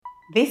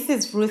This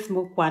is Ruth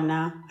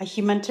Mukwana, a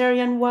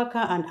humanitarian worker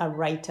and a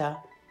writer.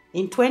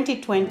 In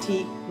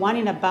 2020, one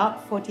in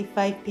about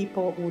 45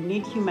 people will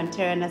need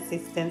humanitarian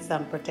assistance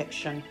and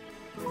protection.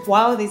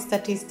 While these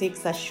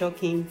statistics are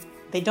shocking,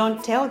 they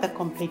don't tell the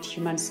complete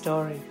human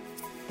story.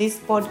 This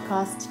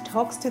podcast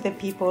talks to the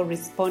people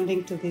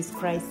responding to these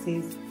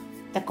crises,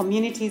 the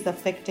communities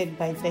affected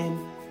by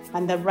them,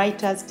 and the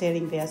writers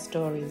telling their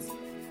stories.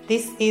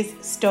 This is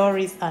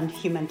Stories and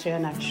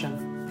Humanitarian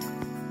Action.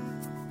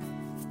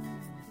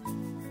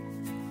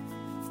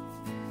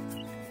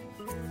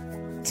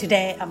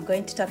 Today, I'm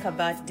going to talk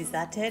about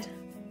Deserted,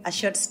 a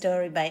short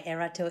story by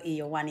Erato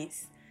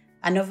Ioannis,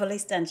 a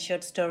novelist and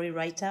short story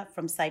writer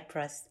from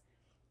Cyprus.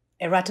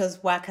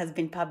 Erato's work has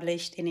been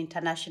published in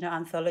international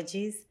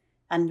anthologies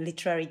and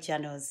literary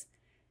journals.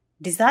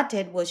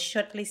 Deserted was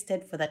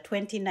shortlisted for the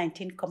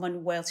 2019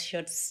 Commonwealth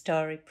Short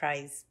Story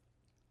Prize.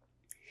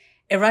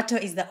 Erato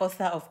is the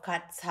author of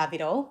Cats Have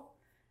It All,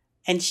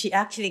 and she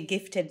actually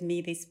gifted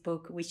me this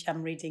book, which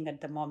I'm reading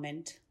at the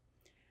moment.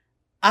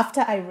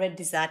 After I read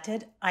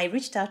Deserted, I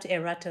reached out to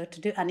Erato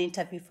to do an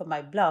interview for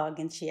my blog,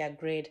 and she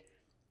agreed.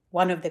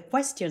 One of the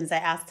questions I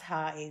asked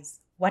her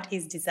is, what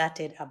is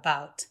Deserted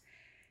about?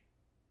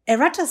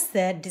 Erato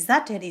said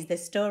Deserted is the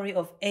story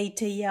of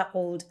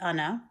 80-year-old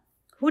Anna,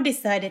 who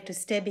decided to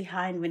stay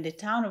behind when the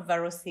town of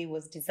Varosi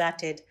was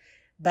deserted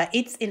by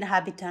its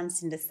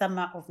inhabitants in the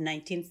summer of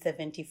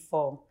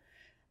 1974.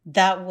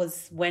 That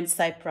was when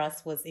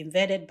Cyprus was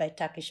invaded by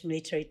Turkish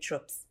military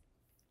troops.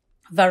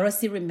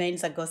 Varosi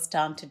remains a ghost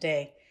town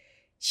today.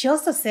 She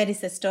also said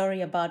it's a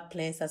story about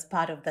place as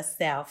part of the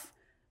self.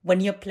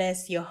 When your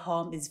place, your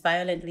home, is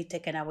violently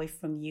taken away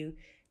from you,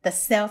 the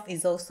self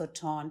is also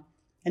torn.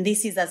 And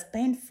this is as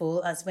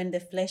painful as when the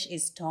flesh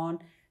is torn,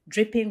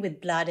 dripping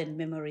with blood and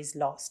memories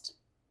lost.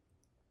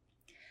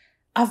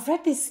 I've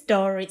read this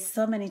story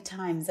so many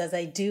times, as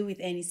I do with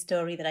any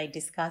story that I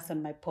discuss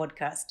on my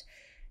podcast.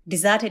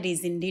 Deserted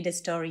is indeed a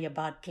story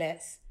about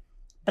place.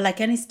 But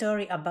like any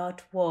story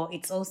about war,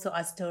 it's also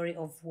a story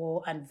of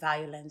war and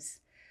violence.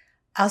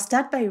 I'll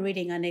start by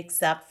reading an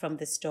excerpt from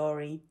the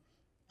story.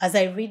 As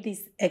I read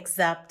this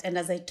excerpt and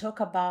as I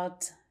talk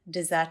about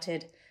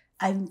Deserted,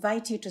 I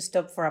invite you to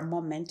stop for a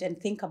moment and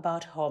think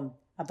about home,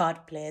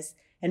 about place,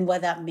 and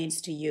what that means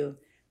to you.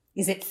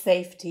 Is it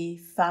safety,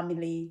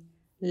 family,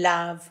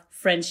 love,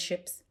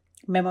 friendships,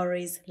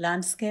 memories,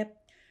 landscape?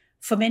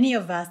 For many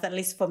of us, at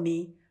least for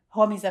me,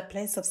 home is a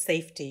place of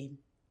safety.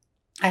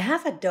 I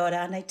have a daughter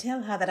and I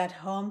tell her that at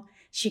home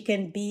she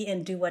can be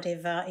and do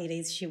whatever it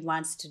is she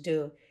wants to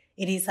do.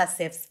 It is her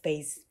safe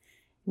space.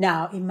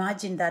 Now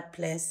imagine that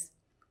place,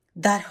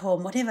 that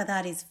home, whatever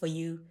that is for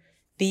you,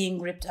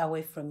 being ripped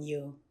away from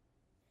you.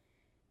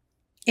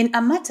 In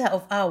a matter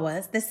of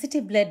hours, the city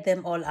bled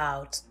them all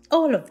out,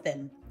 all of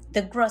them,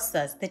 the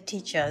grocers, the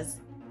teachers,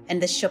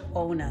 and the shop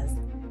owners,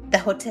 the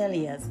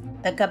hoteliers,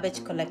 the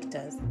garbage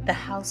collectors, the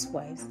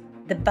housewives,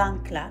 the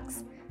bank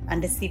clerks,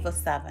 and the civil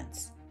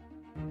servants.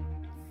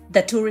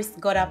 The tourists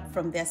got up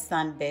from their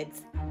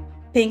sunbeds,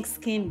 pink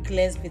skin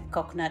glazed with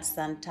coconut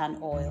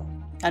suntan oil,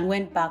 and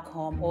went back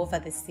home over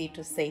the sea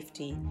to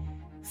safety.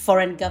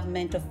 Foreign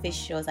government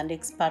officials and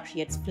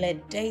expatriates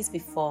fled days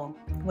before,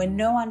 when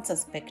no one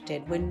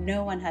suspected, when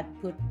no one had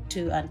put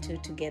two and two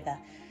together.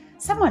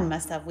 Someone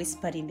must have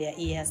whispered in their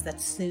ears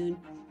that soon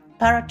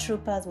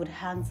paratroopers would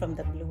hang from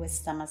the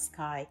bluest summer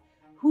sky.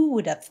 Who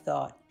would have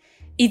thought?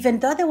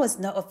 Even though there was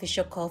no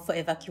official call for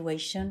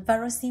evacuation,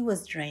 Varosi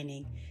was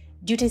draining.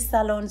 Duty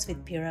salons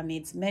with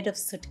pyramids made of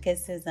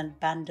suitcases and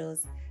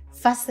bundles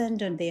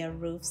fastened on their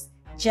roofs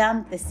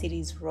jammed the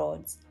city's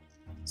roads.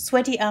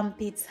 Sweaty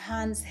armpits,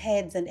 hands,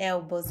 heads, and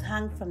elbows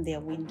hung from their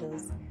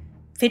windows.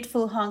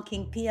 Fitful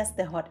honking pierced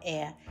the hot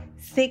air,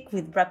 thick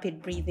with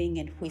rapid breathing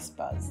and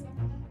whispers.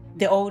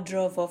 They all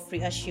drove off,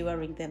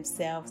 reassuring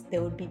themselves they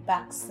would be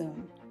back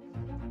soon.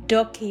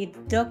 Door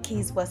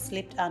keys were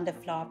slipped under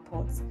flower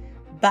pots.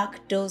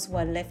 Back doors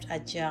were left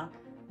ajar.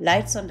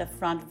 Lights on the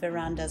front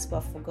verandas were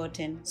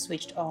forgotten,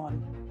 switched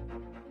on.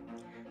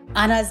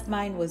 Anna's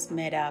mind was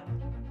made up.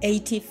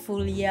 80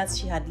 full years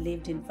she had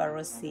lived in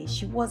Varosi.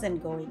 She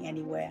wasn't going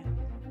anywhere.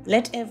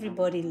 Let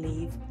everybody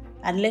leave,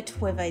 and let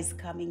whoever is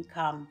coming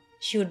come.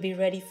 She would be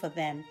ready for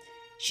them.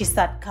 She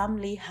sat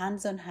calmly,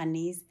 hands on her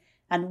knees,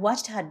 and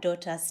watched her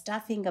daughter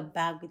stuffing a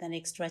bag with an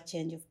extra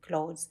change of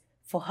clothes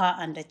for her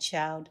and the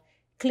child,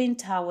 clean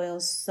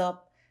towels,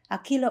 soap, a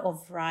kilo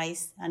of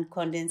rice and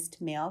condensed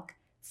milk,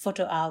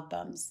 photo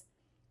albums.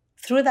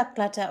 Through the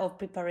clatter of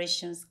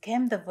preparations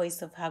came the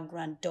voice of her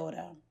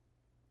granddaughter.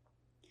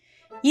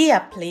 "Yeah,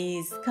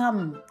 please,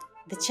 come,"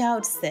 the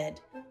child said,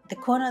 the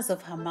corners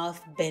of her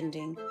mouth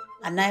bending,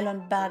 a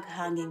nylon bag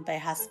hanging by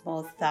her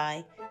small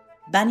thigh.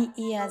 Bunny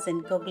ears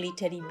and goggly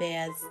teddy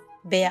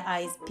bear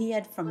eyes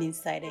peered from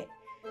inside it.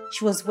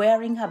 She was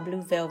wearing her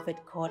blue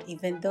velvet coat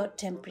even though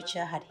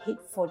temperature had hit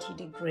 40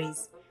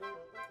 degrees.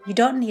 "You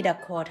don't need a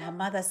coat," her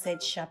mother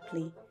said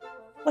sharply.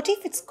 "What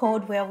if it's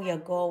cold where we are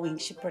going?"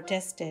 she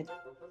protested,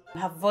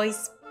 her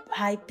voice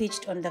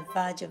high-pitched on the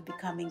verge of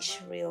becoming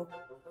shrill.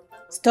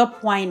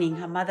 "Stop whining,"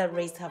 her mother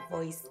raised her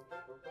voice.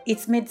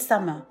 "It's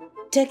midsummer.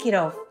 Take it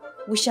off.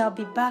 We shall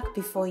be back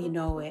before you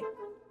know it.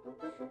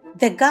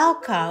 The girl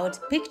cowed,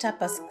 picked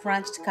up a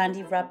scrunched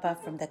candy wrapper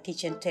from the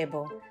kitchen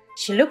table.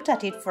 She looked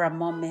at it for a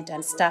moment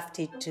and stuffed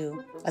it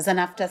too, as an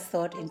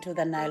afterthought, into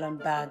the nylon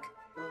bag.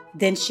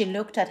 Then she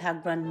looked at her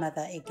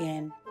grandmother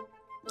again.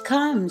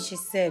 Come, she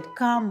said,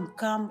 come,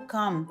 come,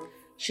 come.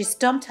 She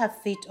stomped her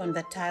feet on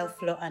the tile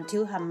floor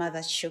until her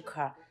mother shook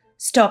her.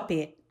 Stop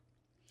it.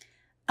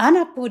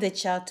 Anna pulled the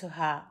child to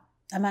her.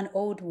 I'm an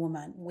old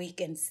woman,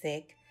 weak and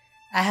sick.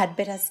 I had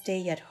better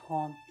stay at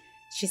home,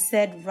 she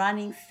said,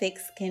 running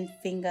thick-skinned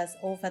fingers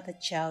over the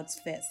child's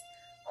face,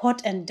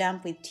 hot and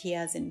damp with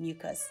tears and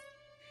mucus.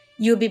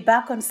 You'll be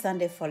back on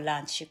Sunday for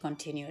lunch, she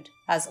continued.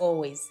 As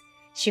always,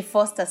 she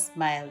forced a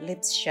smile,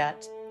 lips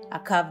shut, a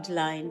curved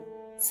line.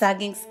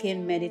 Sagging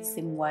skin made it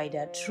seem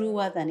wider,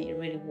 truer than it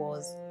really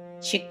was.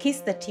 She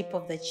kissed the tip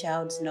of the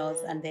child's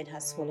nose and then her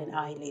swollen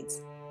eyelids.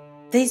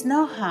 There's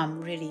no harm,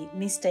 really,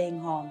 me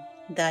staying home.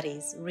 That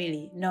is,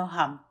 really, no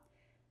harm.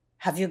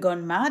 Have you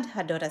gone mad?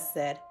 Her daughter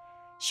said.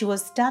 She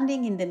was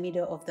standing in the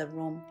middle of the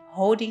room,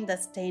 holding the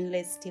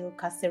stainless steel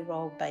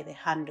casserole by the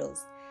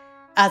handles.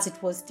 As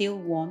it was still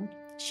warm,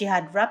 she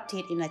had wrapped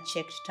it in a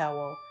checked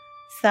towel,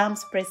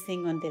 thumbs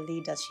pressing on the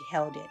lid as she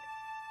held it.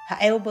 Her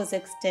elbows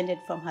extended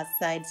from her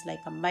sides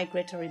like a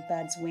migratory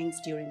bird's wings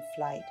during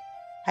flight.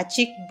 Her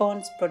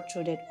cheekbones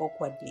protruded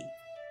awkwardly.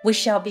 We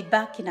shall be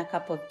back in a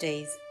couple of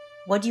days.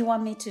 What do you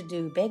want me to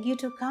do? Beg you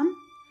to come?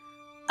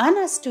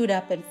 Anna stood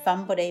up and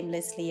fumbled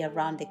aimlessly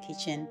around the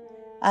kitchen,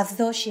 as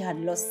though she had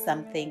lost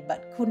something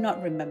but could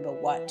not remember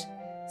what.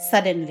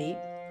 Suddenly,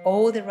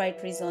 all the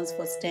right reasons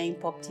for staying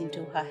popped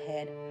into her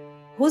head.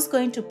 Who's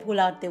going to pull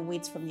out the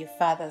weeds from your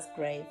father's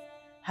grave?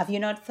 Have you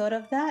not thought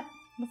of that?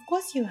 Of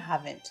course you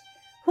haven't.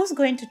 Who's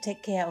going to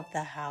take care of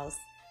the house?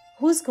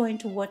 Who's going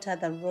to water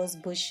the rose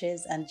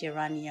bushes and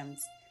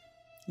geraniums?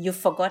 You've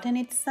forgotten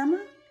it's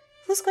summer?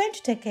 Who's going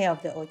to take care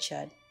of the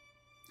orchard?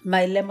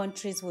 My lemon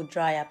trees will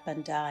dry up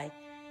and die.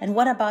 And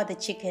what about the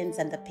chickens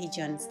and the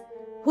pigeons?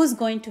 Who's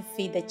going to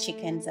feed the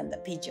chickens and the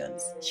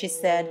pigeons? She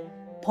said,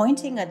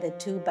 pointing at the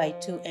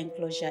 2x2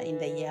 enclosure in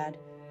the yard,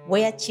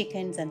 where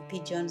chickens and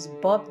pigeons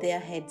bobbed their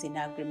heads in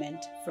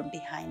agreement from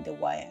behind the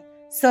wire.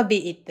 So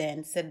be it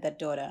then, said the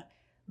daughter.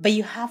 But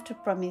you have to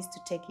promise to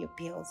take your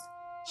pills,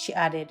 she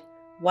added,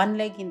 one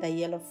leg in the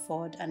yellow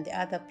Ford and the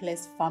other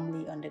placed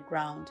firmly on the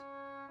ground.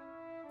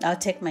 I'll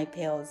take my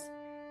pills.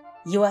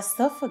 You are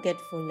so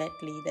forgetful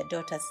lately, the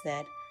daughter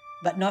said,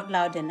 but not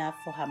loud enough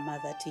for her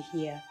mother to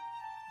hear.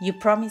 You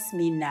promise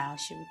me now,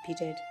 she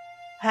repeated,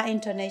 her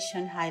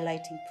intonation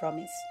highlighting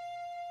promise.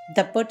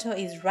 The bottle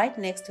is right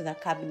next to the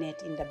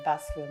cabinet in the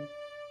bathroom,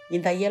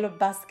 in the yellow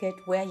basket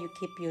where you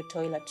keep your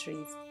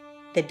toiletries,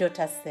 the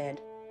daughter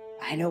said.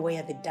 I know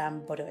where the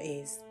damn bottle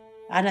is,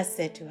 Anna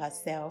said to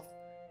herself,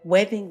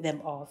 waving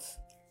them off.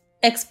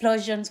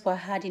 Explosions were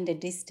heard in the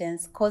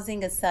distance,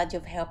 causing a surge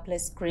of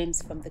helpless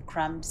screams from the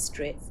crammed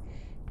streets.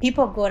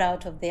 People got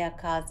out of their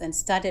cars and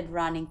started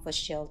running for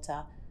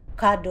shelter,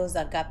 car doors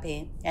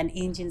agape and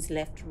engines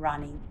left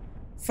running.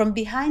 From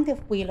behind the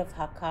wheel of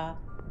her car,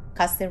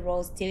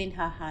 casserole still in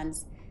her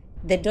hands,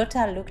 the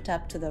daughter looked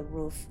up to the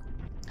roof.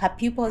 Her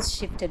pupils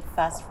shifted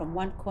fast from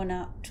one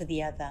corner to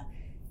the other.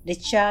 The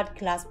child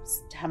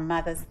clasped her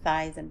mother's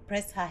thighs and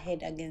pressed her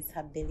head against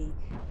her belly.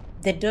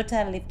 The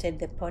daughter lifted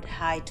the pot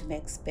high to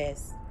make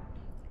space.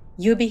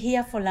 You'll be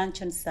here for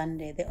lunch on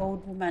Sunday, the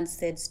old woman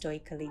said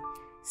stoically,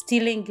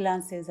 stealing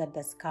glances at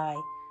the sky.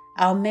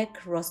 I'll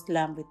make roast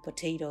lamb with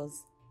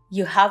potatoes.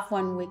 You have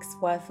 1 week's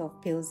worth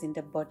of pills in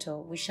the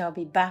bottle. We shall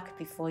be back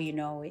before you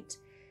know it.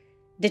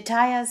 The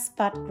tires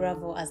spat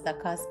gravel as the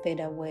car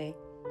sped away.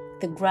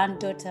 The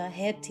granddaughter,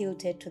 head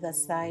tilted to the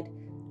side,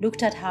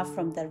 looked at her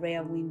from the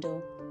rear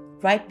window,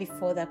 right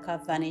before the car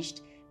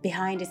vanished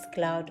behind its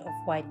cloud of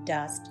white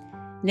dust.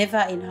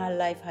 Never in her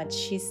life had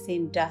she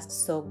seen dust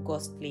so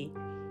ghostly.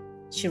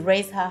 She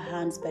raised her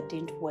hands but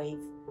didn't wave.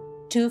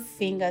 2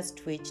 fingers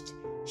twitched.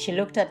 She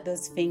looked at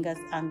those fingers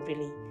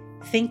angrily,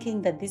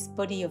 thinking that this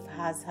body of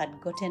hers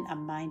had gotten a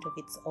mind of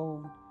its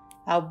own.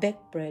 I'll bake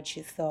bread,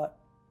 she thought.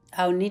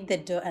 I'll knead the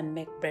dough and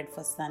make bread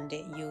for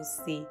Sunday, you'll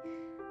see.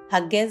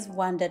 Her gaze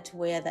wandered to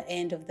where the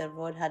end of the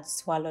road had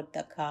swallowed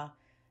the car.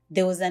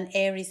 There was an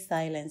eerie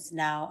silence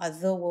now,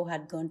 as though Wo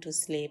had gone to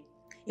sleep.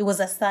 It was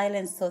a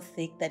silence so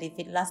thick that if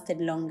it lasted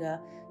longer,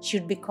 she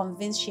would be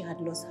convinced she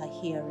had lost her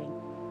hearing.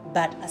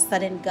 But a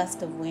sudden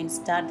gust of wind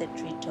stirred the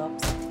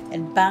treetops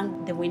and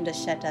banged the window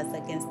shutters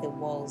against the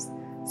walls.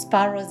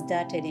 Sparrows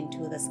darted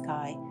into the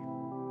sky.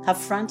 Her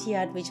front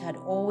yard, which had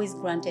always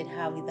granted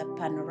her with a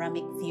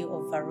panoramic view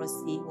of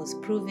Varosi, was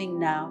proving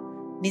now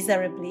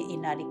miserably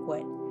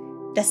inadequate.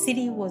 The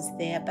city was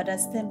there, but at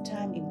the same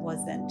time it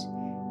wasn't.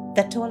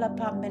 The tall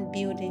apartment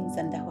buildings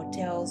and the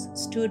hotels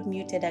stood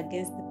muted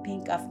against the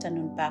pink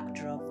afternoon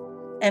backdrop,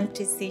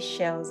 empty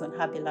seashells on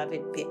her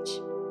beloved beach.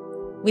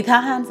 With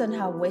her hands on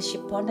her waist, she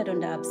pondered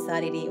on the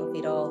absurdity of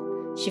it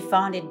all. She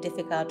found it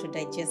difficult to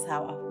digest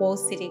how a whole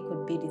city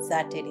could be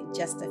deserted in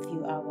just a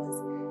few hours.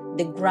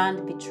 The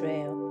grand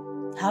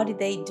betrayal. How did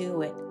they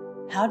do it?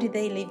 How did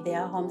they leave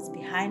their homes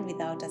behind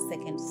without a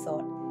second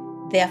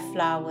thought? their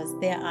flowers,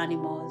 their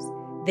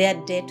animals, their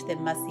dead to the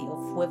mercy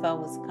of whoever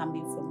was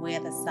coming from where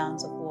the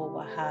sounds of war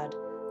were heard.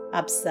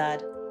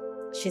 Absurd.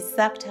 She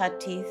sucked her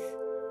teeth,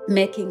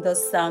 making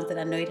those sounds that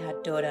annoyed her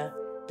daughter,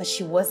 but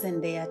she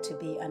wasn't there to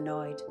be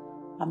annoyed.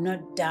 I'm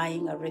not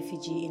dying a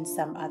refugee in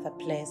some other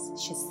place,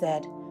 she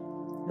said.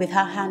 With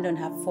her hand on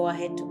her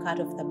forehead to cut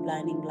off the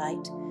blinding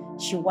light,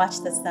 she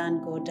watched the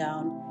sun go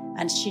down,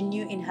 and she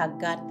knew in her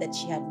gut that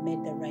she had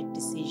made the right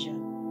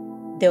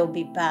decision. They'll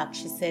be back,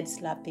 she said,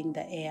 slapping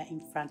the air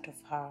in front of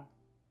her.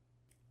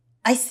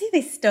 I see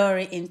this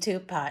story in two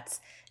parts.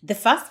 The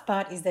first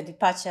part is the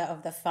departure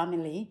of the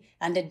family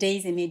and the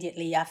days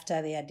immediately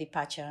after their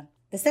departure.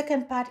 The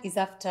second part is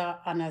after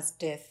Anna's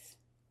death.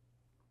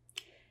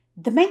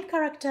 The main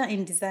character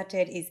in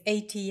Deserted is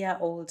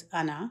 80-year-old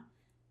Anna.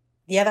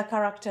 The other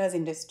characters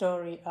in the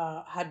story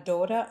are her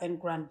daughter and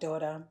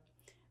granddaughter,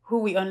 who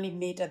we only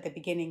meet at the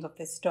beginning of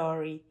the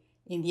story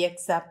in the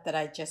excerpt that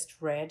I just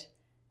read,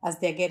 as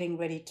they're getting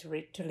ready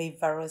to leave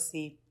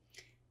Varosi.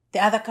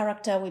 The other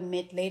character we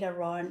meet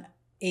later on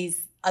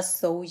is a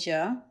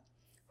soldier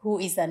who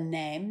is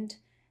unnamed,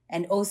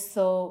 and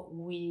also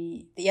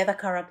the other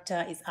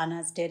character is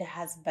Anna's dead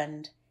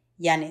husband,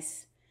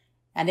 Yanis,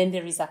 and then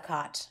there is a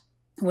cat.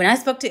 When I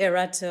spoke to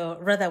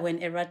when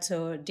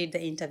Erato did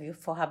the interview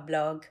for her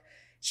blog,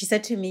 she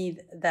said to me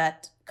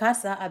that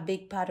cats are a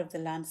big part of the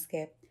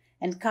landscape,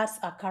 and cats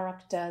are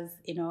characters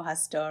in all her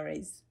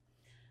stories.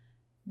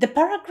 The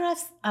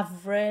paragraphs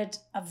I've read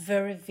are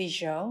very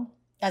visual,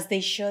 as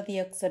they show the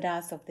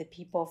exodus of the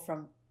people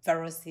from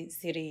Varosi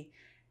city.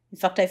 In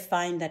fact, I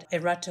find that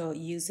Erato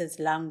uses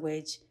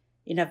language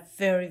in a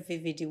very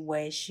vivid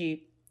way.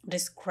 She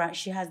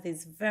has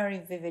these very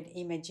vivid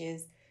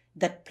images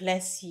that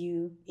place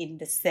you in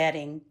the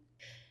setting,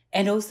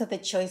 and also the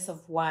choice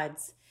of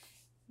words.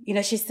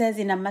 She says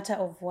in a matter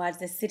of words,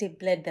 the city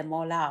bled them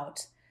all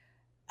out.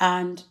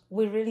 And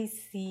we really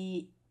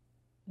see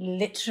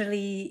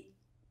literally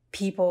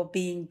people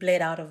being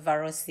bled out of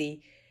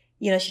Varosi.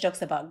 She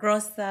talks about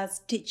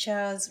grocers,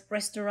 teachers,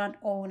 restaurant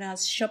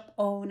owners, shop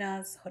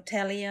owners,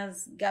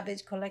 hoteliers,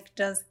 garbage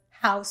collectors,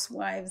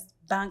 housewives,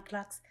 bank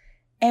clerks,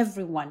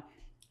 everyone.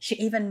 She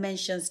even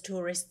mentions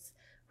tourists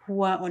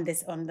who are on the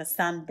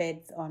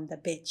sandbeds on the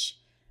beach.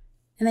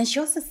 And then she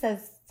also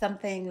says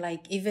something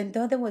like, even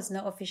though there was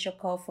no official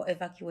call for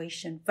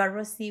evacuation,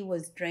 Varosi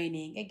was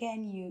draining.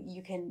 Again,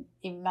 you can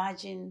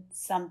imagine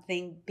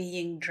something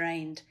being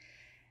drained.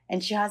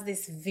 And she has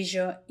this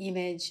visual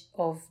image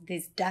of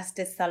these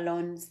dusty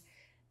salons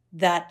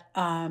that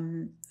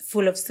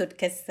full of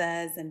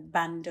suitcases and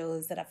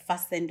bundles that are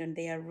fastened on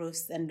their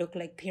roofs and look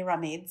like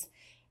pyramids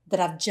that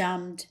have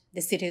jammed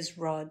the city's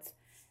roads.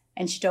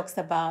 And she talks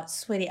about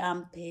sweaty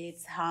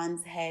armpits,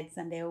 hands, heads,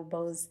 and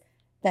elbows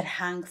that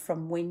hang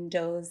from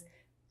windows,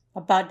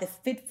 about the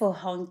fitful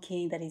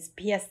honking that is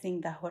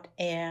piercing the hot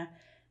air,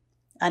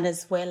 and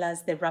as well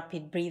as the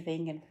rapid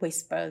breathing and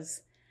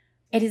whispers.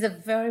 It is a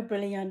very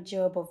brilliant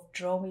job of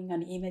drawing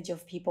an image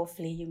of people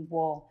fleeing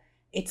war.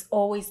 It's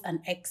always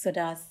an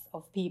exodus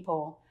of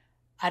people.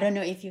 I don't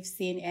know if you've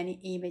seen any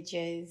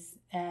images,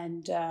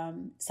 and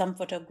some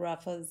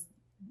photographers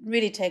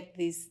really take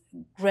these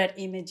great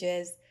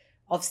images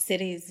of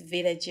cities,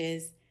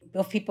 villages,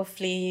 of people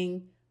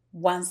fleeing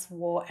once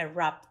war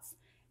erupts.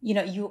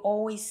 You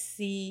always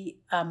see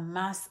a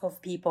mass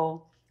of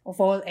people of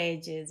all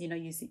ages.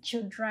 You see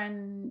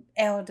children,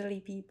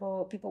 elderly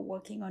people, people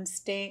walking on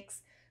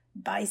sticks,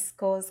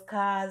 bicycles,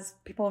 cars,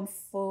 people on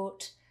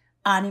foot,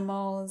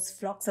 animals,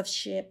 flocks of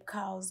sheep,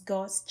 cows,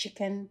 goats,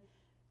 chicken,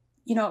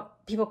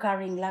 people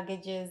carrying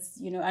luggages,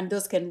 and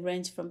those can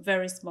range from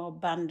very small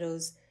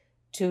bundles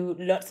to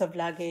lots of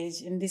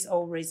luggage. And this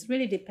always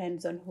really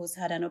depends on who's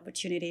had an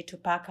opportunity to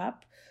pack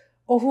up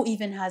or who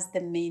even has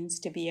the means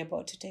to be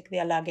able to take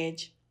their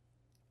luggage.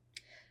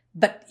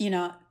 But,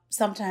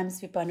 sometimes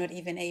people are not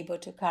even able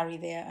to carry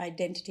their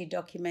identity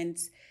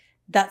documents.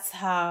 That's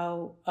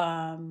how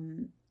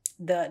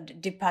the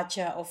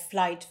departure of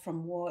flight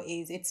from war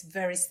is. It's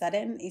very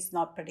sudden. It's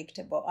not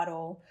predictable at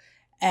all.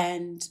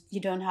 And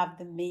you don't have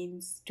the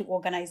means to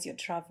organize your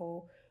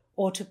travel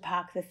or to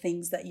pack the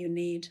things that you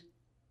need.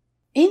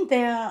 In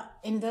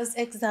those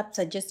excerpts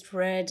I just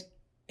read,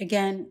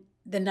 again,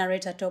 the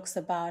narrator talks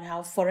about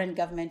how foreign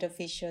government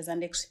officials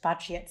and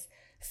expatriates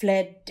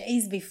fled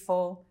days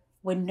before,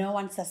 when no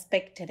one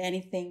suspected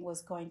anything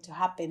was going to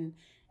happen.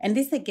 And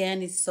this,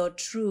 again, is so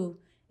true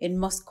in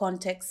most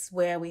contexts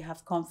where we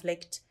have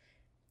conflict.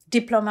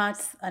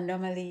 Diplomats are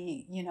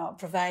normally,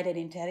 provided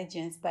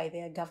intelligence by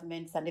their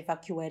governments and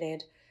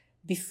evacuated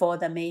before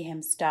the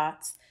mayhem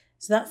starts.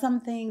 So that's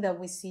something that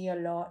we see a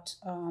lot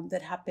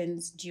that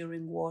happens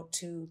during war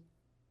too.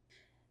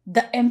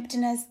 The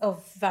emptiness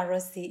of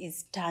Varosi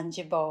is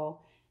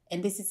tangible,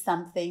 and this is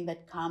something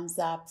that comes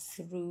up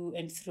through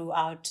and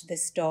throughout the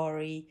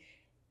story.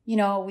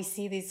 We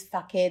see these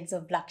facades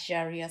of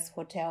luxurious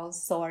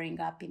hotels soaring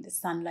up in the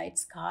sunlight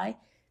sky.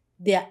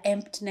 Their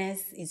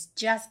emptiness is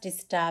just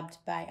disturbed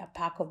by a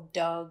pack of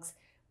dogs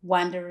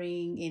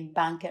wandering in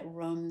banquet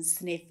rooms,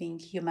 sniffing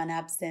human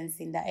absence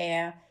in the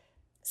air,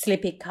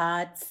 sleepy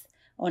cats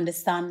on the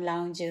sun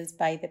lounges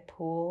by the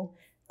pool,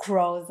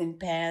 crows in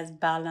pairs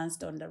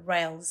balanced on the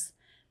rails.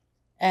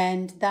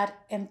 And that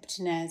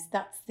emptiness,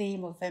 that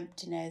theme of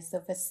emptiness,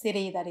 of a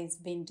city that is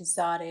being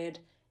deserted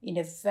in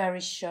a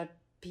very short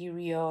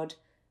period,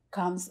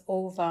 comes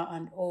over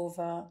and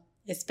over,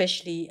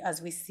 especially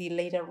as we see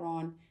later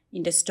on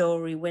in the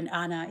story when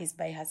Anna is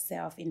by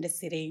herself in the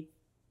city.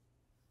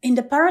 In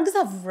the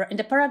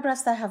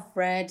paragraphs I have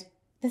read,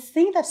 the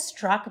thing that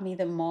struck me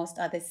the most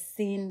are the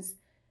scenes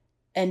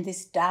and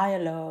this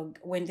dialogue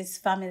when this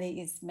family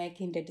is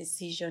making the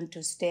decision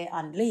to stay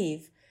and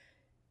leave.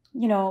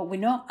 We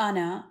know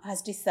Anna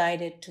has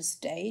decided to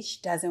stay. She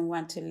doesn't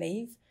want to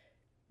leave.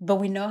 But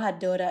we know her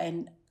daughter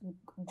and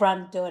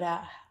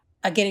granddaughter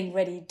are getting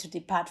ready to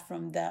depart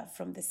from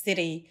the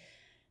city.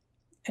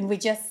 And we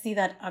just see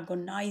that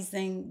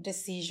agonizing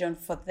decision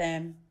for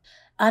them.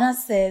 Anna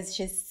says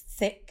she's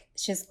sick,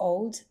 she's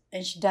old,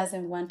 and she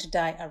doesn't want to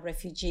die a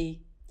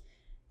refugee.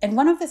 And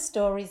one of the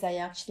stories I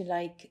actually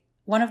like,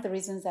 one of the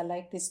reasons I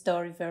like this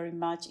story very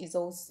much is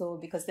also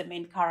because the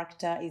main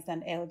character is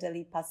an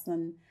elderly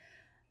person.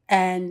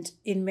 And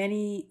in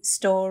many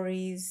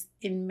stories,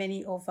 in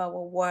many of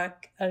our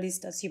work, at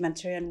least as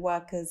humanitarian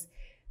workers,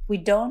 we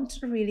don't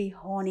really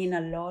hone in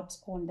a lot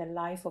on the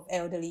life of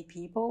elderly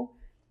people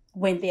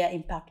when they are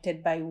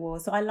impacted by war.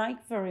 So I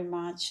like very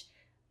much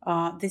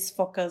this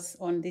focus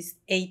on this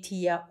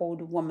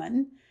 80-year-old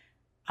woman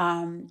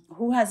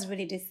who has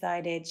really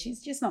decided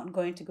she's just not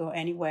going to go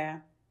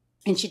anywhere.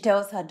 And she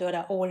tells her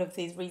daughter all of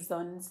these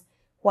reasons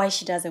why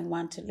she doesn't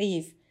want to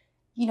leave.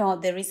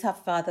 There is her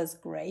father's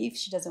grave.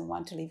 She doesn't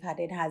want to leave her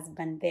dead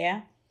husband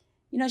there.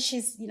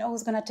 She's,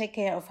 who's going to take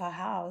care of her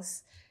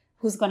house,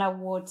 who's going to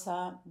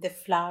water the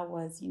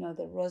flowers,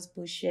 the rose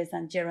bushes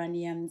and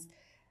geraniums.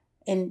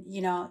 And,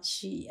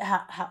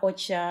 her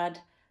orchard,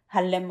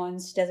 her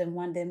lemons, she doesn't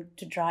want them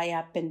to dry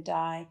up and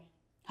die.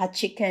 Her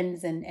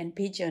chickens and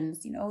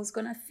pigeons, who's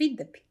going to feed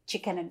the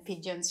chicken and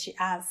pigeons, she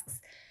asks.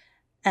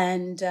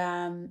 And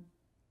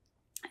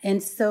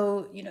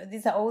so,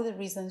 these are all the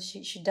reasons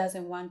she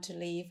doesn't want to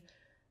leave.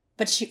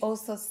 But she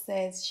also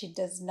says she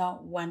does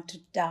not want to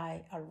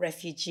die a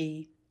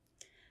refugee.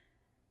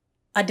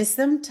 At the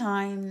same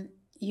time,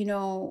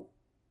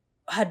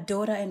 her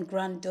daughter and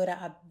granddaughter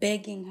are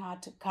begging her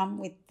to come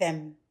with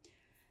them.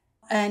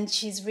 And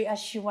she's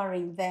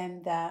reassuring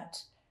them that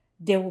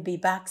they will be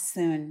back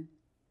soon.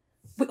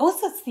 We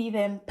also see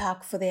them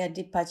pack for their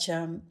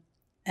departure.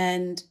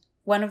 And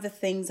one of the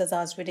things as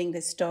I was reading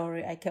this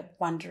story, I kept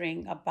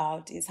wondering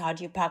about is how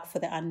do you pack for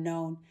the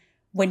unknown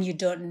when you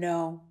don't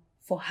know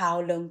for how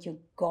long you're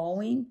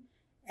going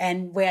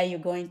and where you're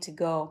going to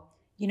go?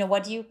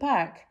 What do you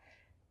pack?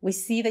 We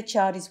see the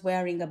child is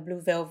wearing a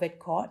blue velvet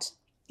coat,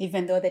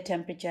 even though the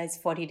temperature is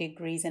 40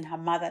 degrees and her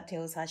mother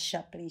tells her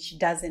sharply she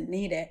doesn't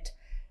need it.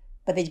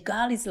 But the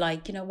girl is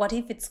like, what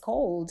if it's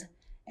cold?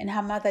 And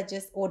her mother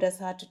just orders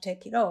her to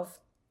take it off.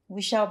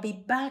 We shall be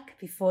back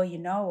before you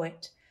know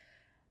it.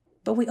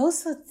 But we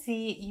also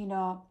see,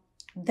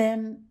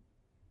 them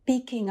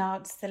picking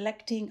out,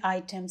 selecting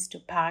items to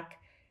pack.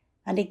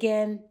 And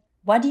again,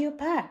 what do you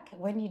pack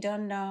when you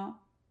don't know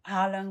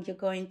how long you're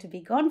going to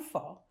be gone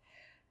for?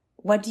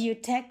 What do you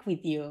take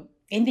with you?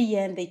 In the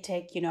end, they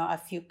take, a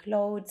few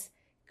clothes,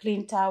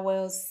 clean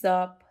towels,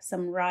 soap,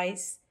 some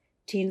rice,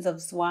 tins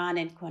of swan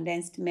and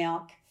condensed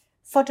milk,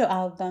 photo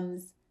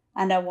albums,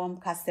 and a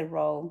warm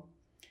casserole.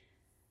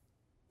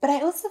 But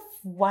I also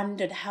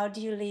wondered, how do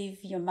you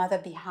leave your mother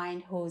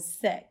behind who's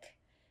sick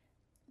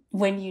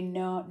when you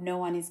know no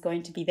one is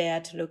going to be there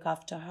to look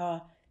after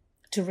her,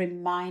 to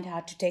remind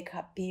her to take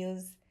her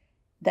pills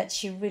that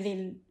she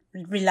really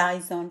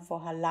relies on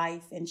for her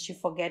life and she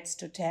forgets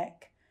to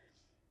take?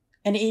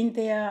 And in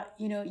there,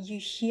 you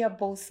hear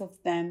both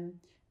of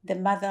them, the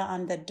mother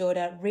and the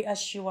daughter,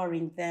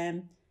 reassuring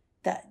them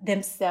that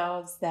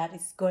themselves that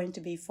it's going to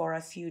be for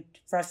a few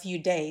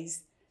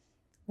days.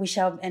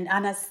 And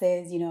Anna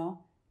says,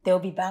 they'll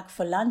be back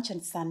for lunch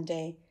on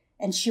Sunday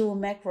and she will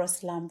make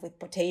roast lamb with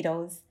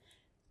potatoes.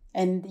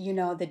 And,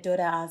 the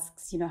daughter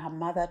asks, her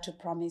mother to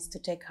promise to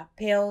take her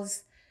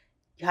pills.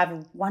 You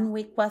have 1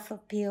 week worth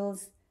of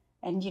pills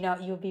and,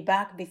 you'll be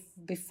back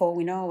before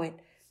we know it.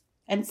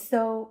 And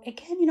so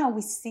again,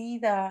 we see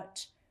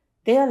that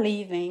they're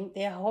leaving,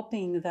 they're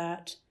hoping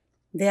that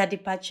their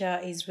departure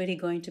is really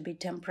going to be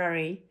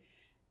temporary,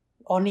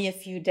 only a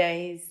few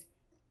days.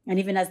 And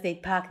even as they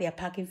pack, they are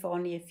packing for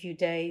only a few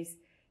days.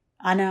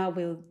 Anna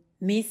will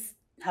miss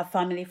her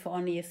family for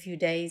only a few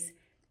days.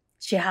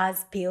 She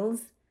has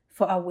pills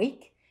for a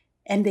week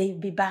and they'll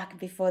be back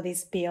before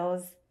these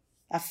pills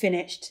are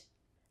finished.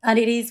 And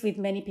it is with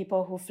many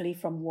people who flee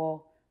from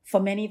war. For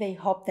many, they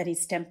hope that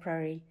it's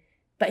temporary.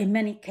 But in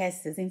many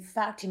cases, in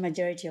fact, in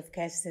majority of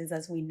cases,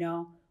 as we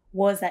know,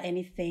 wars are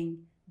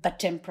anything but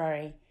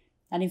temporary.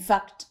 And in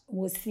fact,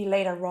 we'll see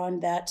later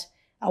on that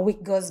a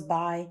week goes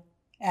by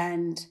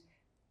and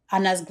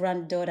Anna's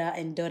granddaughter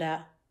and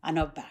daughter are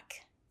not back.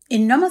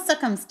 In normal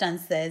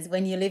circumstances,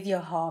 when you leave your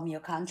home, your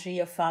country,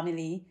 your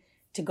family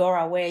to go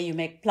away, you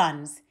make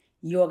plans.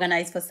 You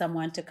organize for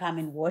someone to come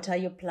and water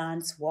your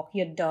plants, walk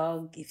your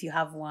dog if you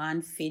have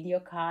one, feed your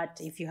cat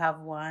if you have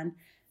one,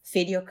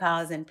 feed your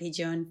cows and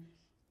pigeon.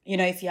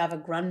 If you have a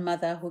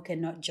grandmother who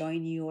cannot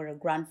join you, or a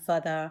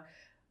grandfather,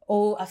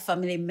 or a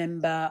family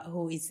member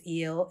who is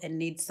ill and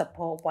needs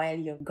support while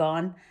you're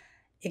gone,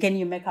 again,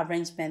 you make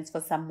arrangements for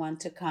someone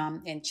to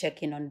come and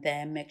check in on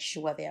them, make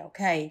sure they're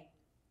okay.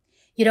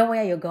 You know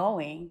where you're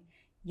going,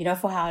 you know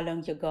for how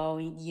long you're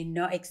going, you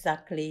know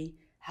exactly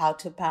how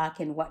to pack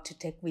and what to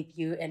take with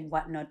you and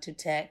what not to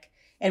take.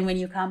 And when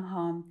you come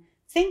home,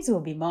 things will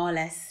be more or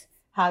less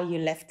how you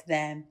left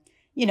them.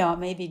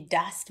 Maybe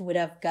dust would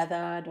have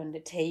gathered on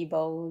the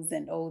tables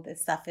and all the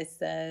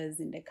surfaces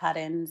and the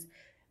curtains.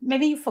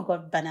 Maybe you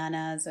forgot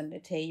bananas on the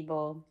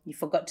table. You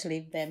forgot to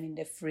leave them in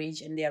the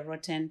fridge and they're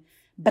rotten.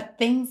 But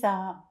things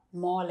are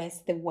more or less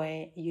the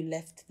way you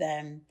left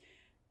them.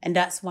 And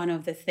that's one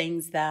of the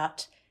things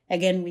that,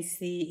 again, we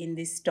see in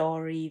this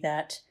story,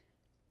 that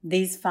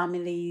these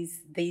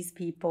families, these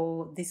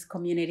people, this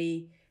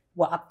community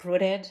were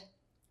uprooted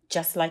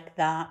just like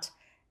that.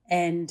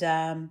 And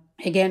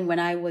again, when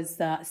I was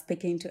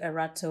speaking to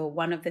Erato,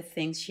 one of the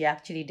things she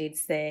actually did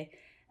say,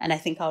 and I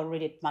think I'll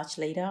read it much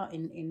later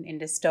in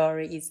the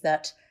story, is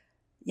that,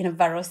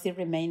 Varosi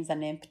remains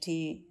an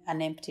empty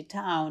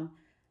town.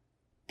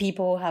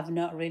 People have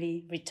not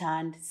really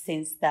returned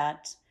since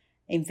that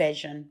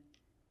invasion.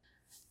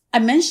 I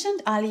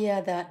mentioned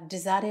earlier that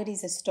Deserted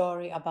is a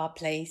story about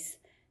place.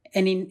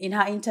 And in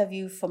her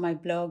interview for my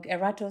blog,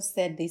 Erato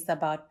said this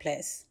about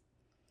place.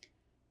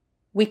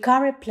 We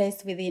carry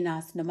place within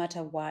us no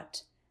matter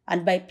what.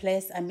 And by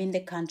place, I mean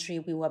the country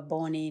we were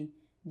born in,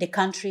 the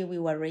country we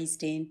were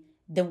raised in,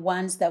 the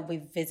ones that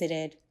we've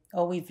visited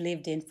or we've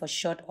lived in for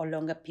short or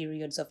longer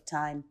periods of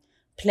time.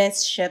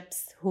 Place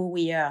shapes who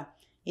we are.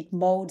 It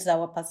molds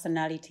our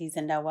personalities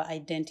and our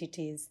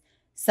identities.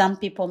 Some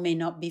people may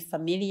not be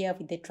familiar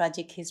with the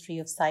tragic history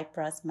of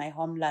Cyprus, my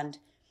homeland.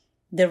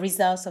 The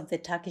results of the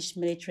Turkish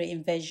military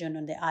invasion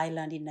on the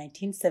island in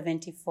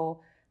 1974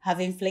 have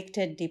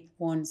inflicted deep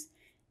wounds.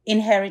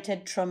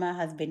 Inherited trauma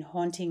has been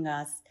haunting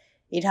us.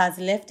 It has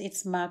left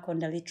its mark on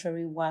the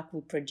literary work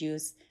we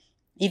produce,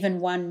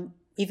 even when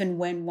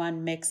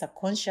one makes a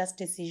conscious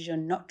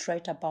decision not to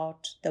write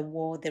about the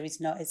war. There is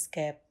no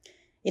escape.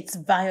 Its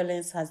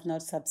violence has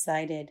not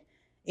subsided.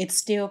 It's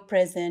still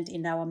present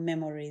in our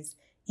memories,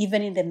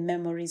 even in the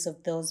memories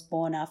of those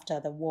born after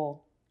the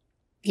war.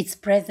 It's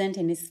present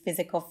in its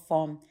physical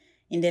form,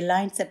 in the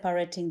line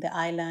separating the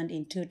island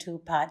in two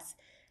parts.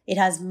 It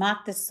has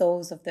marked the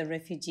souls of the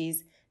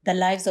refugees, the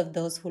lives of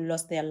those who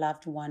lost their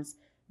loved ones,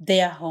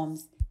 their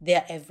homes,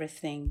 their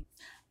everything.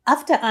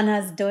 After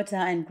Anna's daughter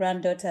and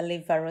granddaughter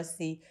leave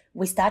Varosi,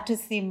 we start to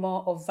see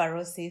more of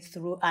Varosi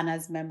through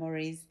Anna's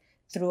memories,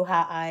 through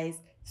her eyes,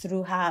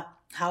 through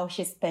how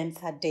she spends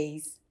her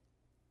days.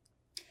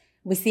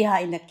 We see her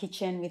in the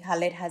kitchen with her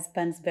late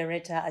husband's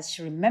Beretta as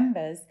she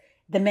remembers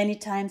the many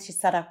times she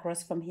sat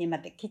across from him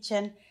at the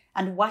kitchen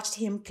and watched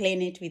him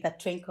clean it with a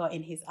twinkle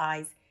in his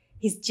eyes,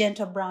 his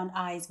gentle brown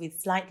eyes with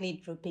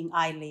slightly drooping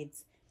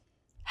eyelids.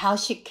 How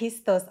she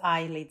kissed those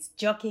eyelids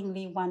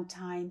jokingly one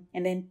time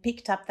and then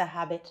picked up the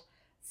habit,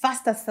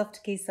 first a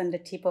soft kiss on the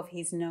tip of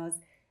his nose,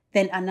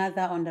 then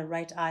another on the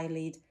right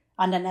eyelid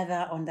and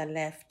another on the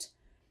left.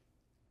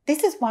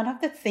 This is one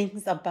of the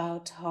things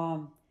about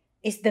home,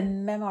 is the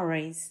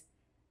memories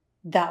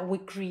that we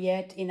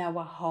create in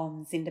our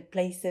homes, in the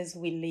places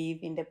we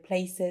live, in the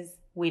places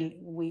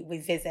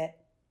we visit.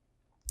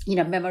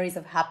 Memories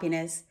of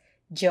happiness,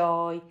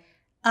 joy,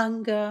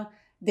 anger,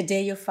 the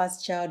day your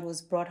first child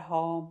was brought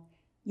home,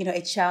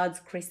 a child's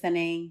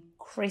christening,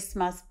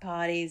 Christmas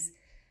parties,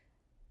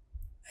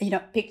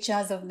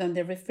 pictures of on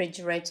the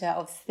refrigerator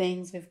of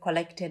things we've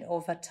collected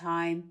over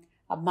time,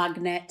 a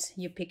magnet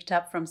you picked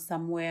up from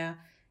somewhere,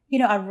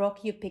 a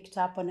rock you picked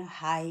up on a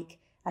hike,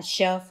 a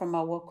shell from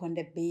a walk on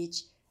the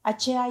beach, a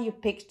chair you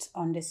picked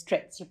from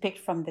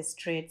the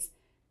streets.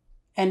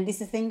 And this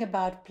thing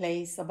about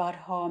place, about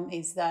home,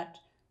 is that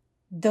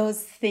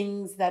those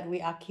things that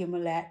we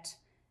accumulate,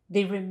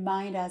 they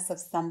remind us of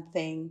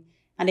something.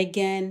 And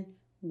again,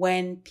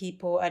 when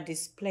people are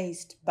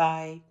displaced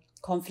by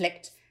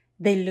conflict,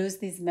 they lose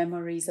these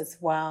memories as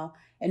well.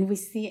 And we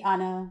see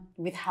Anna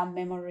with her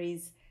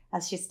memories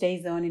as she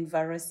stays on in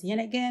Varosi. And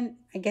again,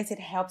 I guess it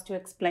helps to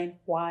explain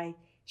why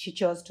she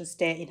chose to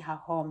stay in her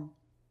home.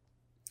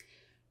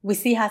 We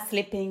see her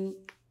sleeping,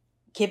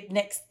 kept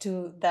next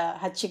to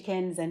her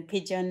chickens and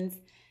pigeons.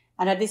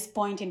 And at this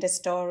point in the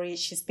story,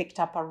 she's picked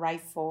up a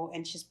rifle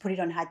and she's put it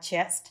on her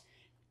chest,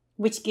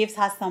 which gives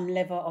her some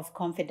level of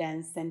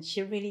confidence. And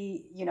she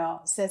really,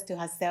 says to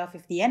herself,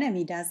 if the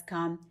enemy does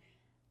come,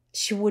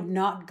 she would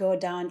not go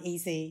down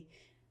easy.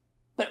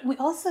 But we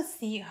also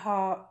see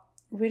her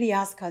really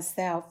ask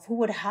herself, who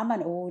would harm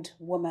an old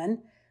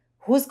woman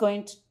who's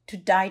going to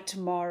die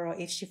tomorrow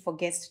if she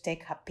forgets to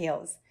take her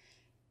pills?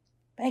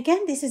 But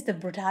again, this is the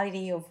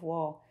brutality of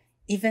war.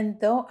 Even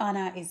though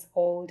Anna is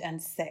old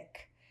and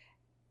sick,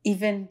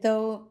 even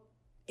though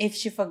if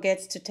she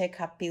forgets to take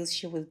her pills,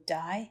 she will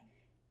die,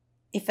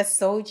 if a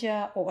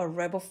soldier or a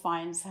rebel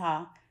finds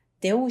her,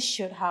 they will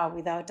shoot her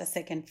without a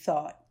second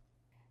thought.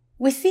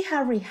 We see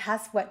her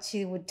rehearse what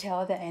she would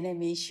tell the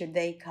enemy should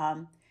they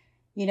come.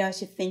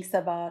 She thinks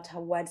about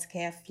her words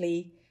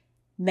carefully,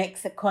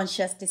 makes a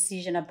conscious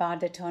decision about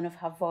the tone of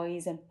her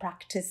voice, and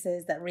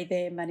practices that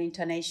rhythm and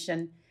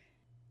intonation.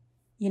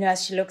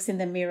 As she looks in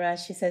the mirror,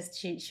 she says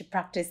she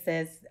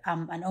practices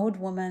an old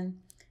woman,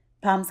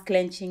 palms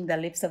clenching the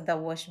lips of the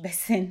wash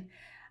basin.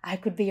 I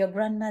could be your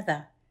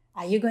grandmother.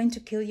 Are you going to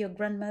kill your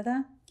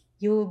grandmother?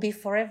 You will be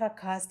forever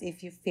cursed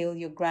if you kill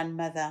your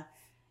grandmother.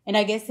 And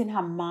I guess in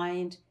her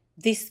mind,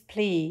 this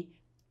plea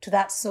to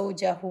that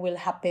soldier who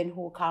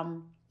will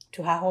come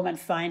to her home and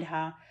find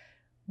her,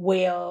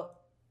 will,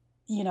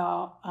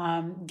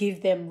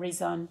 give them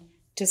reason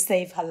to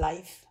save her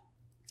life.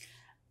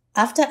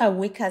 After a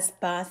week has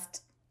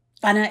passed,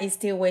 Anna is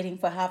still waiting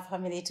for her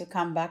family to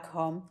come back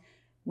home.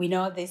 We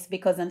know this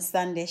because on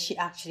Sunday she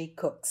actually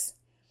cooks.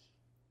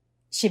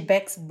 She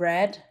bakes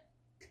bread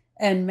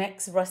and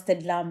makes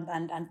roasted lamb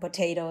and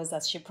potatoes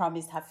as she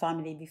promised her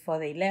family before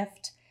they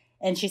left.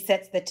 And she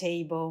sets the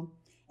table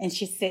and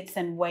she sits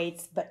and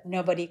waits, but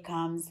nobody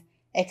comes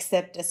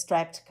except a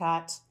striped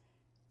cat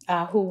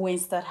who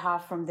winced at her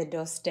from the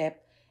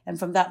doorstep. And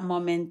from that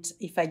moment,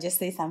 if I just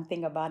say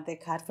something about the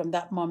cat, from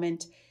that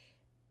moment,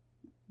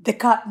 the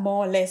cat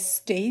more or less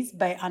stays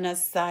by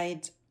Anna's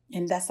side.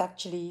 And that's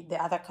actually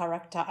the other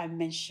character I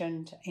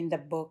mentioned in the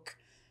book.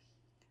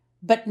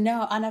 But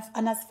no,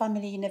 Anna's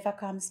family never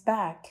comes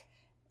back.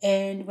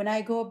 And when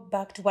I go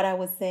back to what I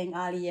was saying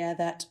earlier,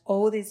 that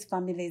all these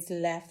families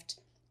left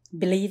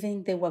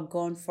believing they were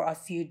gone for a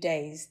few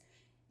days.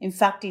 In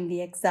fact, in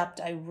the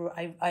excerpt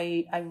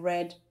I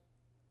read,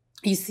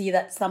 you see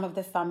that some of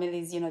the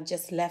families,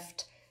 just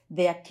left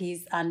their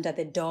keys under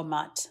the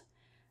doormat.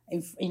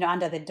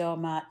 Under the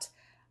doormat.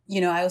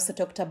 I also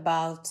talked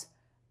about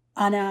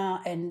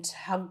Anna and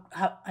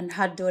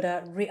her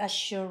daughter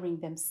reassuring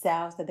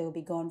themselves that they will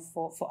be gone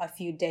for a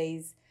few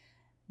days.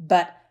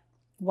 But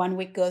 1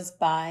 week goes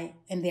by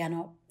and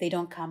they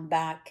don't come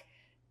back.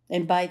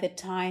 And by the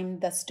time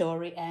the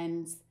story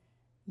ends,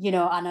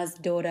 Anna's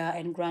daughter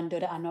and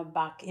granddaughter are not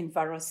back in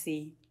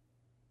Varosi.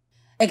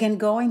 Again,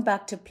 going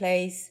back to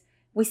place,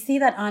 we see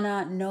that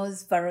Anna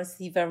knows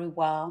Varosi very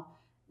well.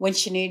 When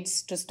she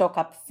needs to stock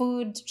up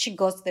food, she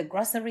goes to the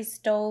grocery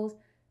stores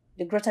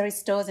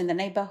in the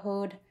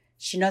neighborhood.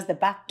 She knows the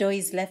back door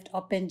is left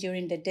open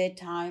during the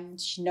daytime.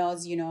 She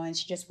knows, and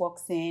she just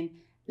walks in,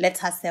 lets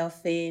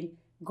herself in,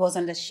 goes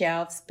on the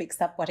shelves, picks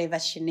up whatever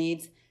she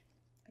needs,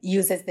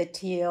 uses the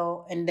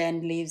till, and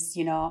then leaves,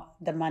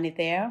 the money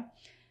there.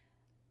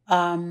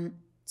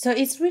 So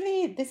this is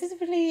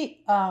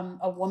really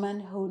a woman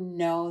who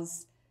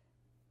knows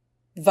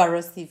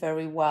Varosi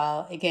very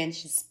well. Again,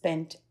 she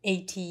spent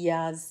 80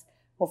 years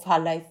of her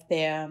life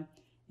there,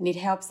 and it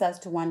helps us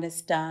to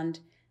understand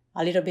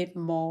a little bit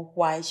more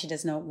why she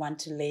does not want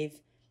to leave.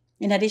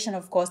 In addition,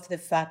 of course, to the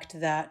fact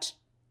that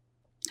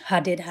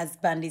her dead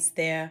husband is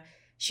there,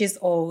 she's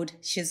old,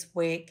 she's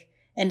weak,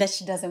 and that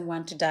she doesn't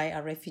want to die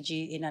a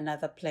refugee in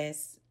another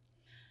place.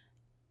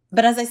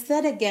 But as I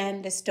said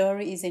again, the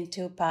story is in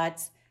two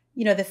parts.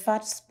 The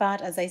first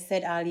part, as I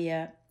said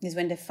earlier, is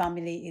when the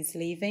family is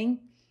leaving.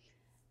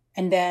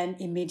 And then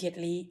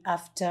immediately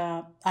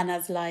after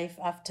Anna's life,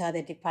 after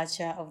the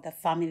departure of the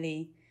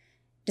family,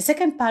 the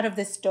second part of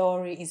the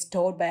story is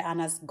told by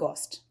Anna's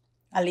ghost.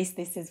 At least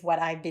this is what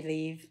I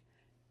believe.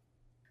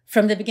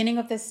 From the beginning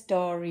of the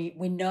story,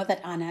 we know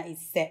that Anna is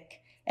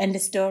sick, and the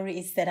story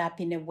is set up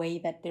in a way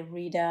that the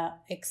reader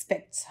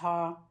expects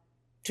her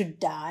to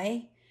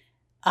die.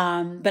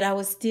 But I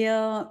was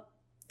still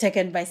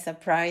taken by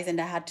surprise, and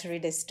I had to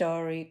read the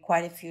story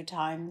quite a few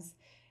times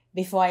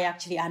before I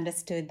actually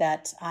understood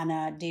that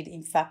Anna did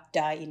in fact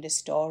die in the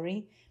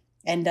story,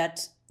 and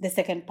that the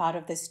second part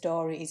of the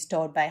story is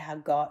told by her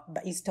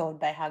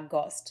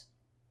ghost.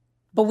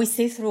 But we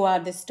see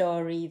throughout the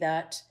story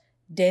that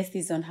death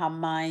is on her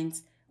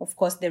mind. Of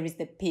course, there is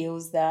the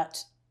pills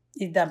that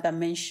are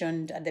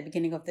mentioned at the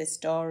beginning of the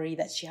story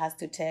that she has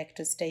to take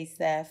to stay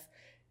safe.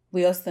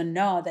 We also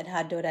know that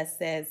her daughter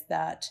says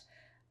that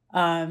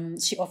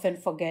she often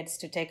forgets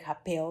to take her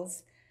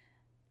pills.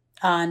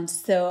 And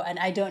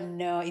I don't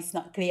know, it's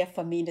not clear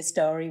for me in the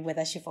story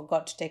whether she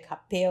forgot to take her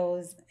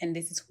pills and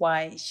this is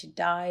why she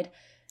died.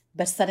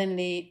 But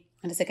suddenly,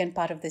 in the second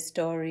part of the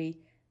story,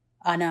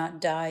 Anna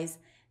dies.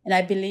 And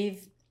I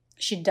believe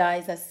she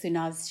dies as soon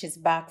as she's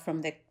back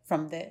from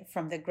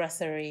the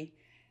grocery.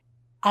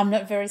 I'm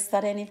not very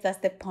certain if that's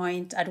the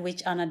point at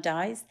which Anna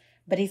dies,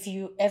 but if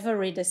you ever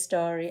read the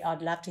story,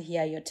 I'd love to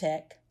hear your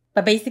take.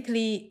 But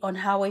basically, on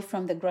her way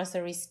from the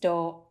grocery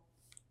store,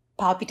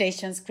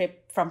 palpitations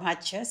creep from her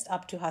chest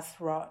up to her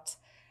throat.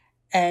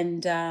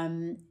 And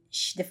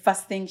the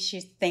first thing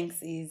she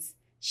thinks is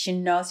she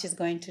knows she's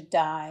going to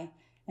die,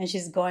 and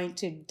she's going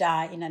to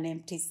die in an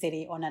empty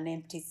city, on an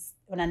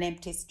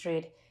empty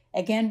street.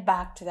 Again,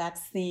 back to that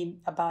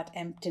theme about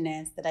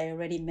emptiness that I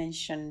already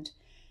mentioned.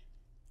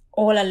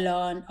 All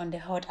alone on the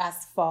hot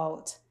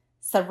asphalt,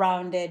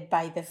 surrounded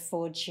by the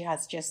food she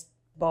has just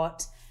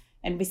bought.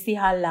 And we see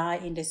her lie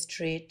in the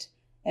street,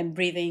 and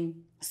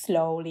breathing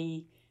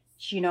slowly.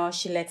 She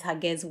lets her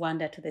gaze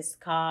wander to the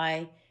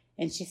sky,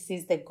 and she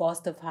sees the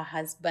ghost of her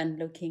husband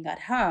looking at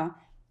her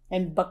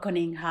and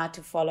beckoning her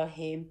to follow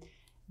him.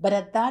 But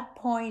at that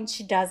point,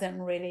 she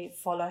doesn't really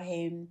follow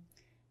him.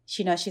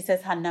 She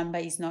says her number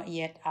is not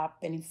yet up.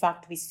 And in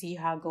fact, we see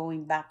her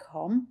going back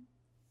home.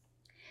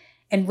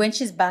 And when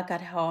she's back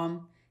at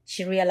home,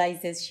 she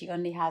realizes she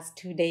only has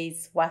 2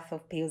 days worth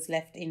of pills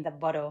left in the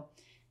bottle.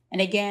 And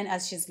again,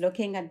 as she's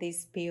looking at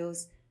these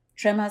pills,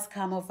 tremors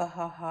come over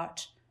her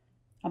heart.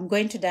 I'm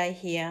going to die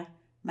here.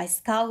 My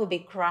skull will be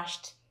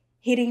crushed,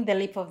 hitting the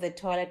lip of the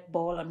toilet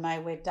bowl on my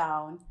way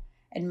down,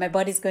 and my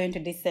body's going to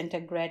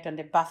disintegrate on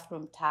the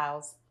bathroom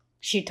tiles.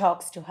 She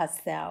talks to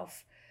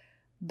herself.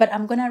 But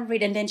I'm going to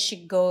read, and then she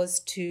goes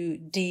to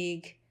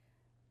dig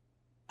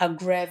a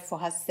grave for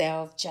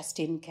herself just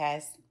in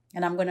case.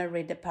 And I'm going to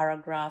read the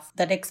paragraph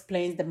that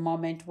explains the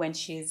moment when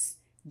she's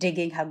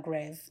digging her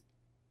grave.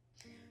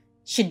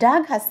 She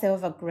dug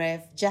herself a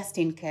grave just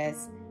in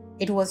case.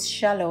 It was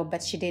shallow,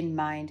 but she didn't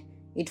mind.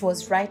 It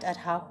was right at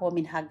her home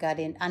in her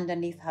garden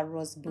underneath her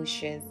rose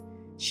bushes.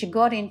 She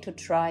got in to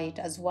try it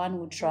as one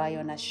would try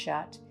on a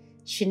shirt.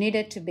 She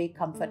needed to be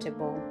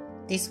comfortable.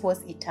 This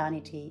was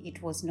eternity.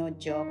 It was no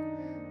joke.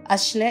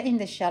 As she lay in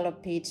the shallow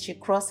pit, she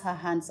crossed her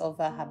hands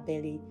over her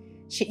belly.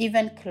 She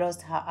even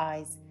closed her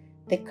eyes.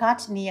 The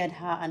cat neared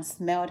her and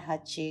smelled her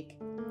cheek.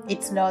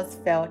 Its nose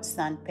felt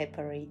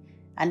sandpapery,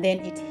 and then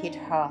it hit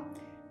her.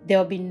 There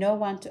would be no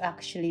one to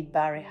actually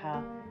bury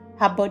her.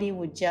 Her body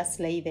would just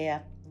lay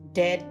there,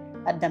 dead,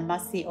 at the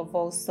mercy of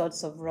all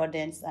sorts of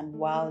rodents and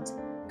wild,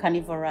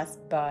 carnivorous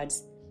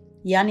birds.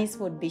 Yanis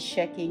would be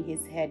shaking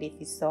his head if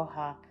he saw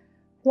her.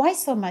 Why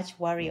so much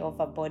worry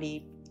over a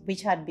body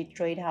which had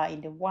betrayed her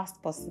in the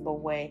worst possible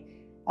way?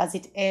 As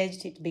it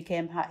aged, it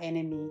became her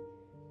enemy,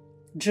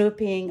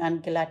 drooping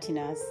and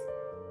gelatinous,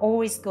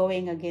 always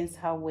going against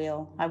her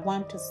will. I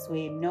want to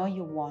swim. No,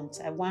 you won't.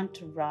 I want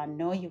to run.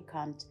 No, you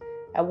can't.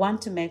 I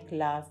want to make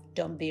love.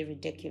 Don't be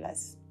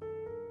ridiculous.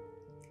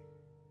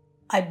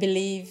 I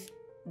believe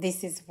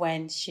this is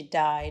when she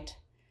died.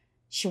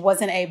 She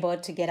wasn't able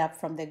to get up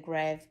from the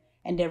grave,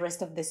 and the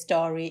rest of the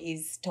story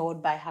is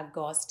told by her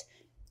ghost.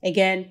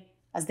 Again,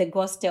 as the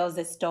ghost tells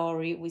the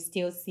story, we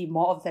still see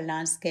more of the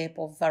landscape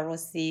of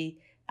Varosi.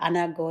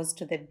 Anna goes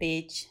to the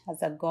beach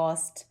as a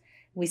ghost.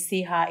 We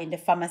see her in the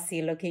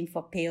pharmacy looking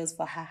for pills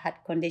for her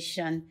heart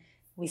condition.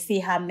 We see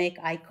her make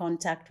eye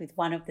contact with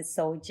one of the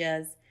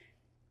soldiers,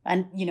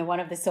 and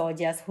one of the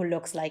soldiers who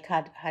looks like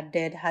her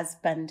dead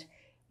husband.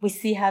 We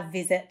see her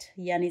visit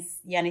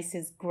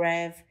Yanis's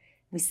grave.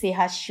 We see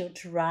her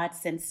shoot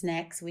rats and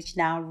snakes, which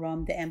now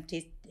roam the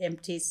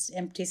empty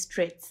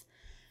streets.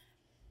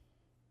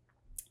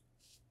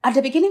 At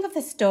the beginning of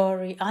the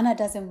story, Anna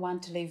doesn't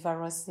want to leave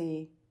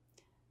Varosi.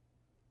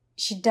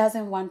 She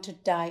doesn't want to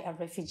die a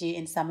refugee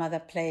in some other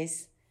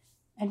place.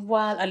 And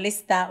while at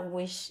least that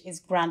wish is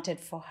granted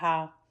for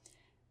her,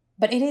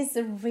 but it is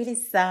really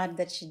sad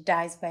that she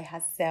dies by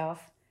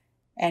herself,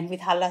 and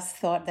with her last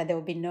thought that there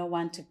will be no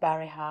one to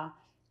bury her,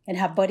 and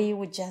her body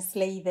would just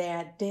lay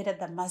there, dead at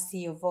the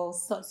mercy of all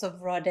sorts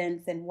of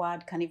rodents and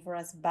wild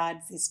carnivorous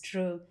birds. Is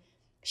true.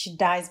 She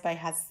dies by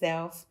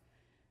herself.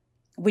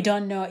 We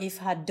don't know if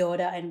her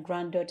daughter and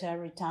granddaughter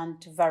return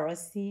to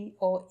Varosi,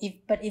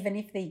 but even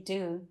if they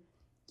do,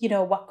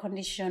 what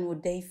condition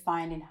would they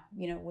find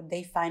would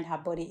they find her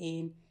body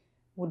in?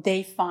 Would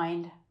they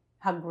find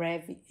her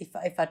grave,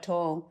 if at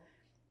all?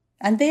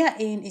 And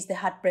therein is the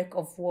heartbreak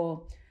of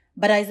war.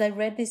 But as I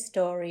read this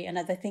story and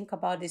as I think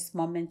about this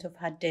moment of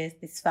her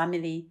death, this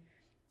family,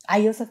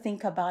 I also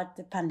think about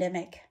the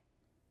pandemic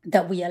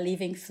that we are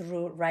living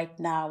through right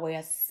now,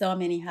 where so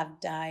many have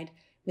died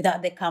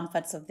without the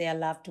comforts of their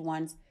loved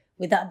ones,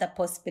 without the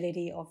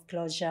possibility of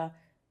closure,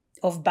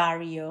 of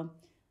burial.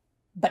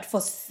 But for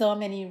so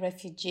many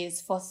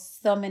refugees, for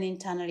so many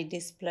internally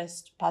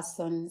displaced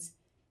persons,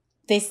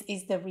 this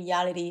is the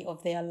reality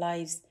of their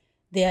lives.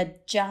 They are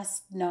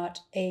just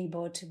not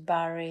able to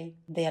bury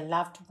their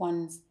loved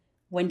ones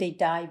when they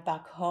die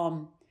back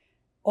home,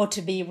 or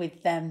to be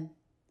with them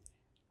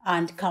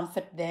and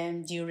comfort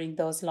them during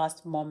those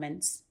last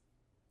moments.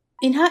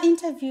 In her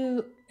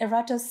interview,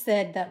 Erato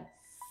said that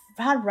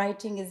her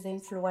writing is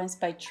influenced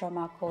by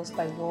trauma caused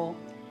by war.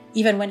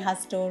 Even when her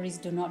stories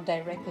do not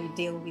directly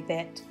deal with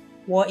it,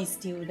 war is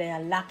still there,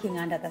 lurking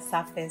under the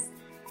surface.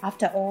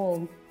 After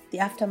all, the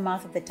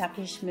aftermath of the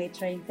Turkish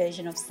military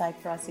invasion of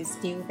Cyprus is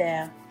still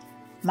there.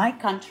 My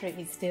country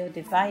is still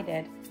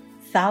divided.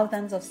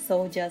 Thousands of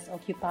soldiers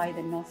occupy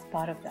the north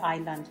part of the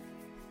island.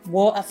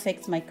 War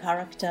affects my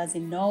characters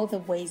in all the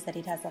ways that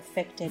it has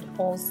affected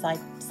all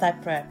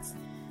Cypriots.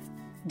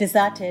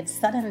 Deserted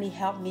suddenly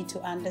helped me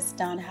to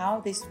understand how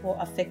this war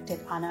affected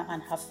Anna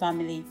and her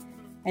family.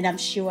 And I'm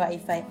sure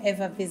if I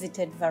ever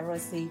visited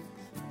Varosi,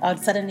 I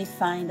would suddenly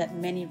find that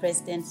many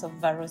residents of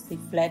Varosi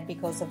fled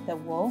because of the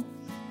war,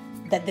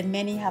 that the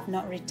many have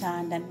not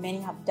returned, and many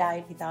have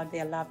died without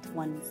their loved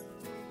ones.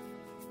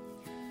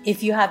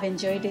 If you have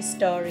enjoyed this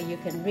story, you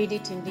can read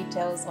it in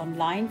details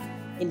online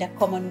in the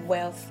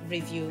Commonwealth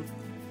Review.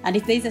 And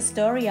if there's a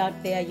story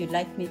out there you'd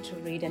like me to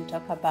read and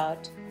talk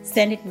about,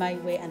 send it my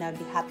way and I'll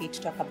be happy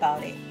to talk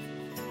about it.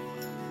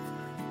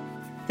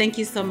 Thank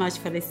you so much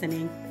for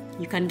listening.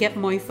 You can get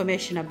more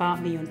information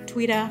about me on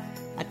Twitter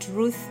at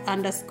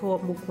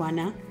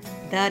Ruth_Mukwana.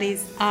 That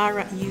is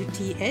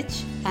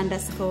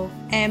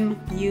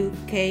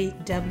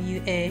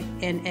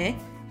RUTH_MUKWANA.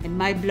 And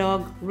my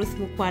blog,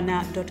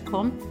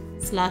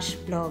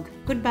 ruthmukwana.com/blog.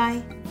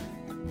 Goodbye.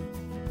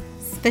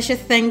 Special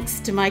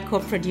thanks to my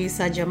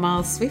co-producer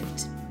Jamal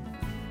Swift.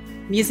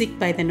 Music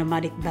by the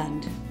Nomadic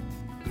Band.